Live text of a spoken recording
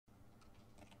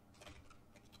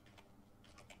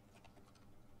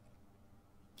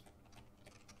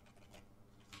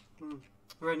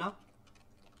Right now?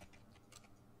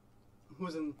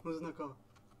 Who's in the car?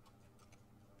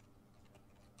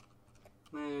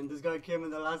 Man, this guy came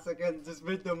in the last second, just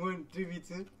made the moon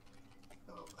 3v2.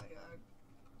 Oh my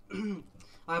god.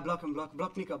 I block him,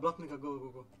 block Nika, go, go,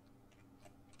 go.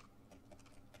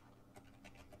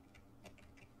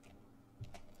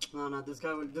 No, this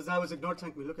guy was ignore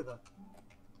tank me, look at that.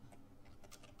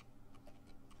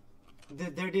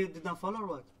 Did not follow or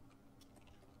what?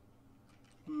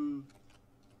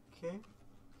 Okay.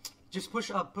 Just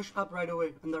push up right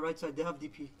away on the right side, they have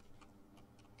DP.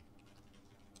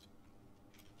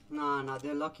 Nah,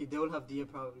 they're lucky, they will have DA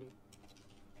probably.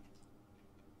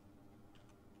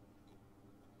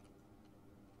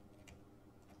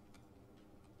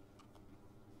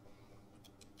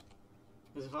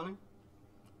 Is it falling?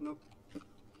 Nope.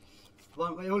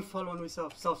 It will fall when we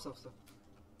south.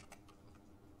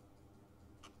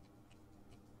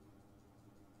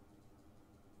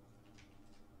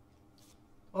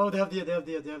 Oh, they have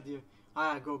the.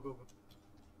 Ah, go.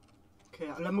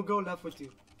 Okay, let me go left with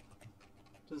you.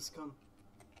 Just come.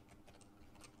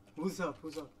 Who's up?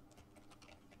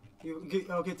 You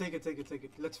okay? Take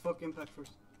it. Let's fuck impact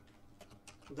first.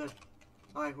 Dead.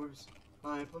 Alright,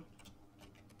 alright,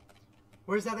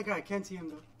 where's the other guy? I can't see him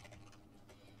though.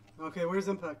 Okay, where's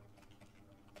impact?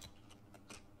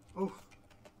 Oof.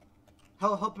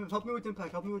 Help me with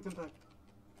impact.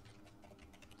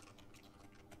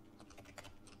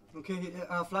 Okay,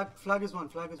 flag is one.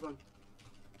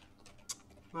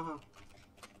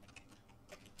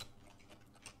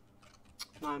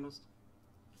 No, I missed.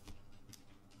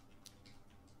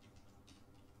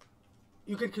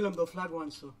 You can kill him though, flag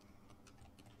one, so.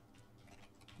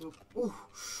 Nope. Ooh.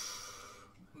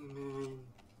 Man.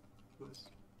 Nice.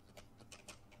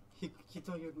 He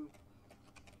thought he would me.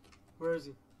 Where is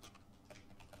he?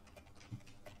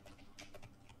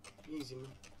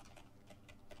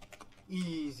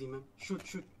 Easy, man.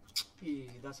 Shoot.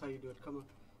 Easy, that's how you do it. Come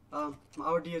on.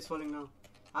 Our D is falling now.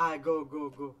 Alright,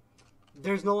 go.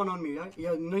 There's no one on me, right?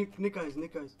 Yeah, Nika is.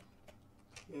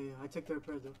 Yeah, I take the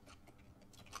repair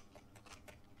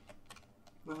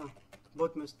though.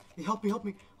 Both missed. Help me.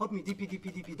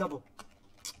 DP, double.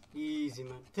 Easy,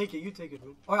 man. Take it, you take it,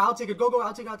 man. Or I'll take it. Go.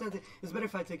 I'll take it. It's better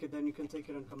if I take it, then you can take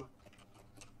it and come on.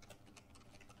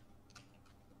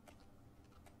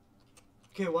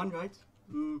 Okay, one right.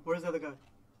 Where's the other guy?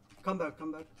 Come back.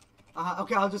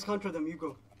 Okay, I'll just counter them. You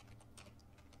go.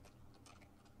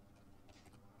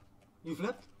 You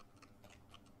flipped?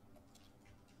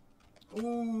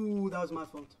 Ooh, that was my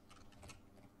fault.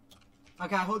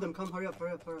 Okay, I hold them. Come, hurry up.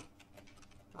 That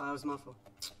was my fault.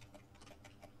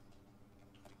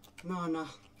 No.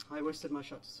 I wasted my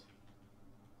shots.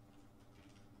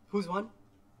 Who's won?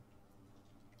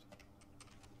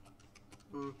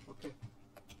 Okay.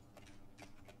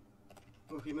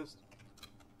 Oh, he missed.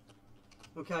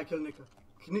 Okay, I killed Nika.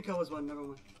 Nika was one, never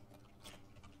mind.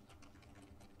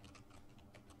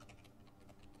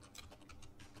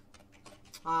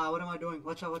 What am I doing?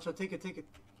 Watch out. Take it.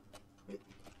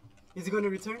 Is he going to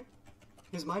return?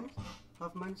 His minus?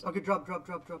 Half minus? Okay, drop.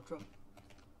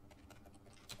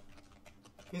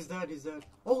 He's dead.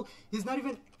 Oh, he's not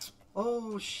even...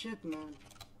 Oh, shit, man.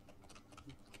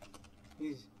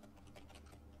 Easy.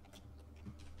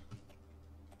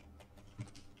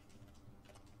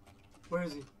 Where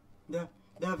is he? They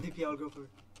have DP, I'll go for it.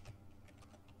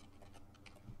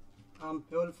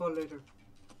 It will fall later.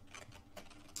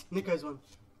 Nika is one.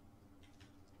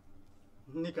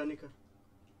 Nika.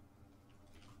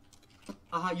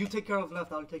 You take care of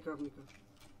left, I'll take care of Nika.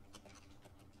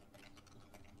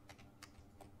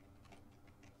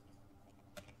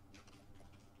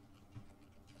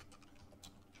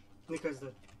 Nika is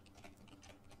dead.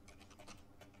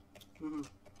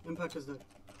 Impact is dead.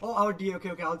 Oh, our D.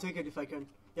 Okay, I'll take it if I can.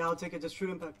 Yeah, I'll take it. Just shoot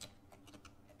impact.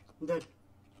 Dead.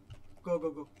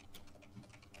 Go.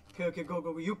 Okay,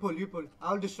 go. You pull.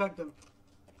 I'll distract them.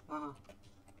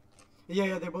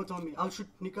 Yeah, they're both on me. I'll shoot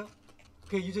Nika.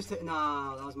 Okay, you just take...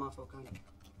 Nah, that was my fault, kind of.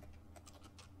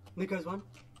 Nika is one.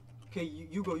 Okay,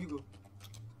 you go.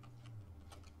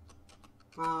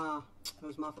 That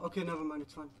was my fault. Okay, never mind,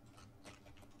 it's fine.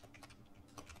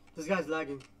 This guy's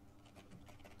lagging.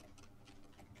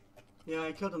 Yeah,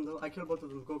 I killed him though. I killed both of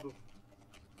them. Go.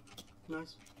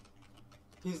 Nice.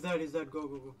 He's dead. Go.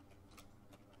 Go.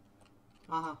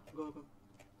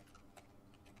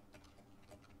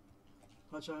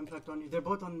 Watch out, impact on you. They're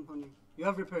both on you. You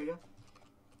have repair, yeah?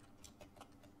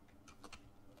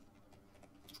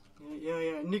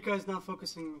 Yeah. Nika is not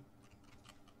focusing me.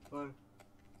 But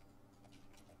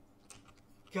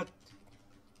get.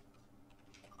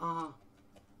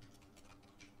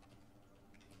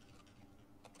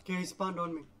 Okay, he spawned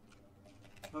on me.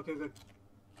 Okay, good.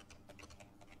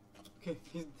 Okay,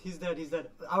 he's dead, he's dead.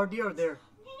 Our deer are there.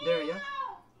 There, yeah?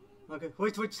 Okay,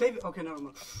 wait, save it. Okay, never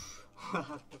mind.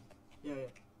 Yeah.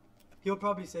 He'll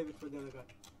probably save it for the other guy.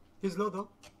 He's low though.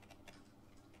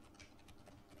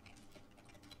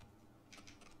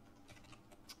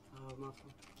 Oh, my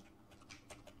phone.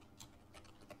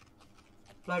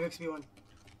 Flag XP1.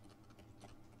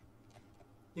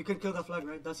 You can kill the flag,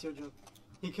 right? That's your job.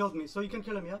 He killed me, so you can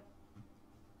kill him, yeah?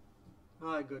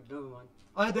 Alright, good, never mind.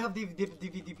 Oh, they have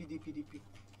DP.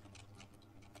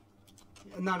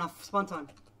 No, spawn time.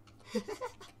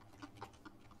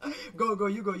 Go,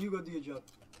 you go do your job.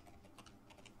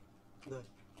 There.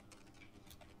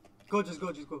 Go, just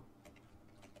go.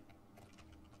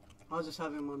 I'll just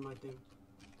have him on my thing.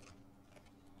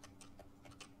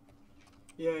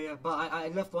 Yeah, but I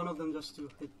left one of them just to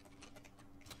hit.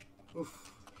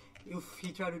 Oof,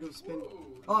 he tried to do a spin.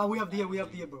 Oh, we have the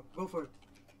air, bro. Go for it.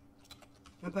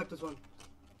 Impact is one.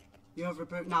 You have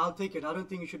repair. Nah, I'll take it. I don't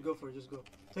think you should go for it. Just go.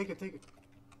 Take it.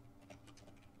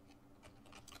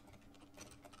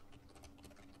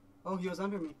 Oh, he was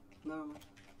under me. No.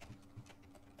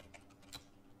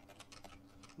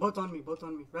 Both on me.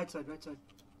 Right side.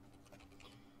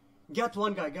 Get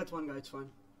one guy. It's fine.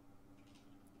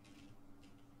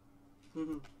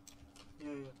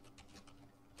 Yeah.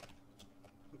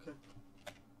 Okay.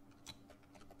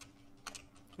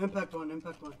 Impact one.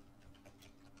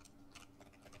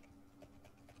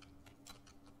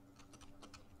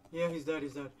 Yeah, he's dead.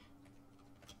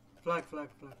 Flag.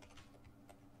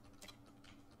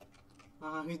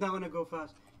 He's not gonna go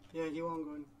fast. Yeah, he won't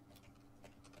go in.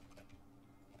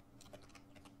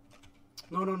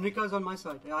 No, Nika's on my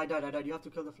side. Yeah, I died. You have to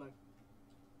kill the flag.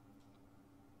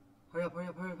 Hurry up.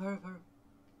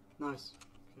 Nice.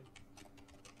 Okay.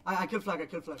 I kill flag.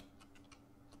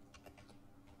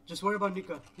 Just worry about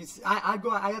Nika.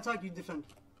 I attack, you defend.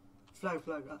 Flag.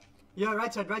 Yeah,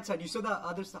 right side. You saw the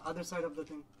other side of the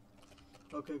thing.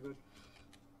 Okay, good.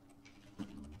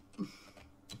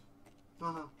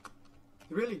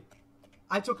 Really?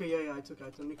 I took it, yeah, I took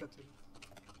Nika too.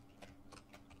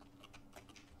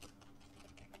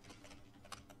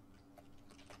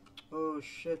 Oh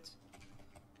shit.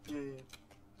 Yeah.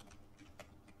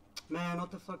 Man,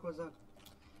 what the fuck was that?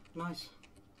 Nice.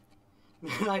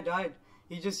 Man, I died.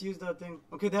 He just used that thing.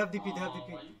 Okay, they have DP. Why you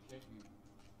kick me?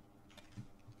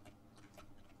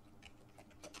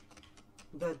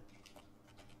 Dead.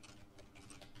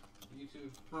 You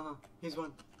too. He's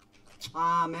one.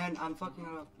 Ah, man, I'm fucking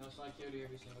her up. No, so I killed you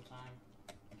every single time.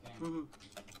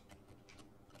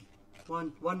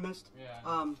 Okay. One missed.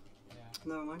 Yeah.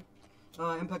 Never mind.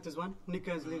 Impact is one.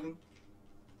 Nika is leaving.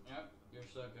 Yep, you're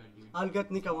so good, dude. I'll get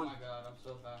Nika one. Oh my god, I'm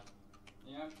so bad.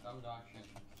 Yep, I'm dog shit.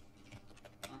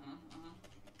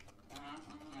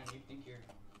 And you think you're...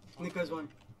 Nika's one.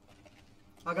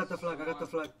 I got the flag.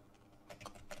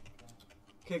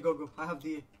 Okay, go. I have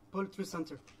the pull through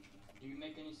center. Do you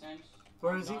make any sense?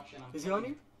 Where is he? Is he on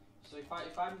you? So if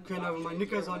I'm okay, never mind.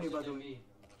 Nika's on you, by the way.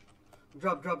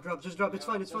 Drop. Just drop. It's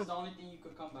fine. That's the only thing you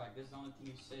could come back. That's the only thing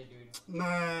you say, dude.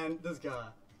 Man, this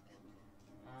guy.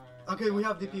 Okay, we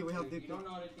have DP. You don't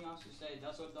know anything else to say.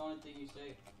 That's what the only thing you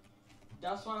say.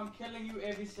 That's why I'm killing you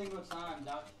every single time,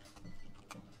 dog.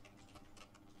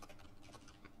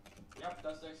 Yep,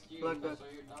 that's the excuse. Like that's that.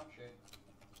 why you're dog shit.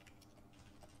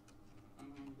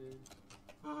 Dude.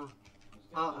 Uh-huh.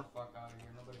 Let's get the fuck out of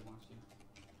here. Nobody wants you.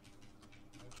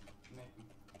 Make me.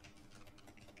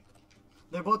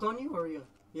 They're both on you, or yeah?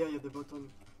 Yeah, they're both on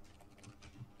you.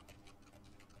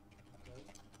 Okay.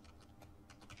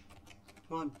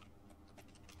 One.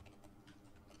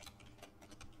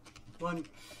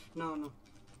 No.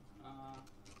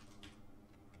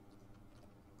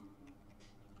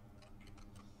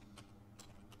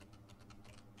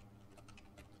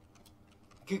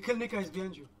 Kill Nika, he's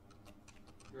behind you.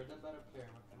 You're the better player,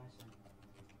 what can I say?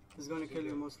 He's gonna kill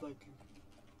you most likely.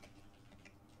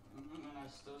 And I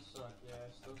still suck, yeah,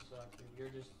 I still suck. You're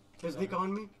just... Is Nika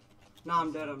on me? Nah,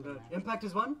 I'm dead. Impact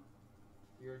is one?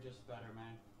 You're just better,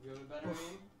 man. You have a better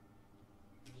aim?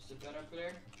 You're just a better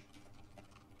player?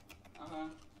 Yeah.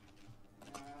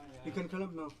 You can kill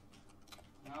him? No.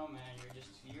 No, man,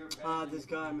 you're better this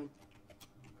guy, man.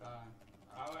 God.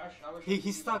 I wish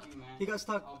He's stuck. You, man. He got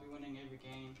stuck. I'll be winning every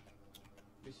game.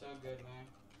 You're so good, man.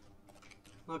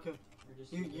 Okay.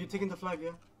 You're taking the flag, yeah?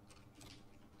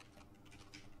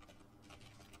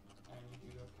 And you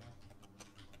do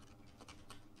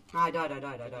okay. I died.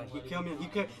 He killed me.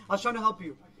 I was trying to help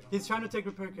you. He's trying to take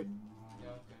repair kit. Yeah,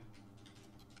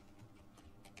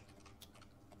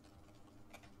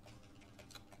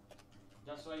 okay.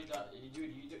 That's why you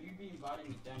be inviting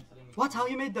me then telling me. What? How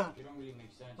you made that? You don't really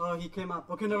make sense. Oh, he came up.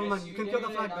 Okay, never mind. You can kill the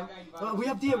flag, bro. We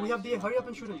have DA. DA. Hurry up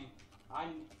and shoot him.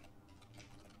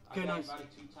 Okay, nice. I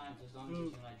invited 2 times as long as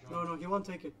you can No, he won't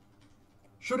take it.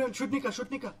 Shoot him. Shoot Nika.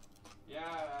 Yeah,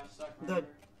 I suck. Dead.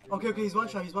 Okay, he's one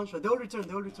shot. They'll return.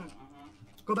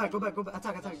 Go back.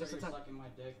 Attack. Just attack. Sucking my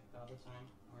dick the other time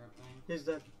we were playing. He's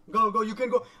dead. Go. You can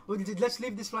go. Let's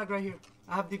leave this flag right here.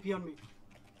 I have DP on me.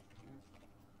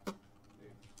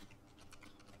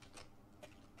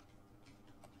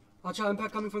 Watch out,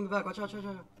 impact coming from the back. Watch out.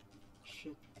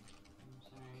 Shit.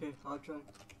 Okay, I'll try.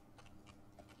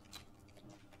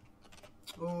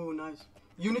 Oh, nice.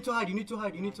 You need to hide.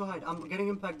 I'm getting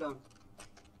impact down.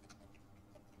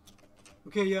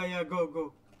 Okay, yeah,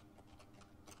 go.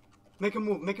 Make him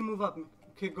move up.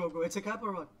 Okay, go. It's a cap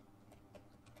or what?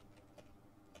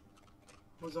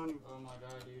 Who's on you? Oh my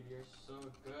god, dude, you're so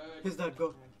good. He's dead,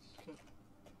 go. Okay.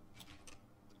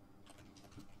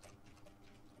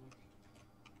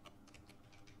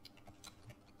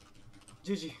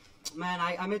 GG. Man,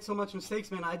 I made so much mistakes,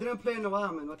 man. I didn't play in a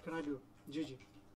while, man. What can I do? GG.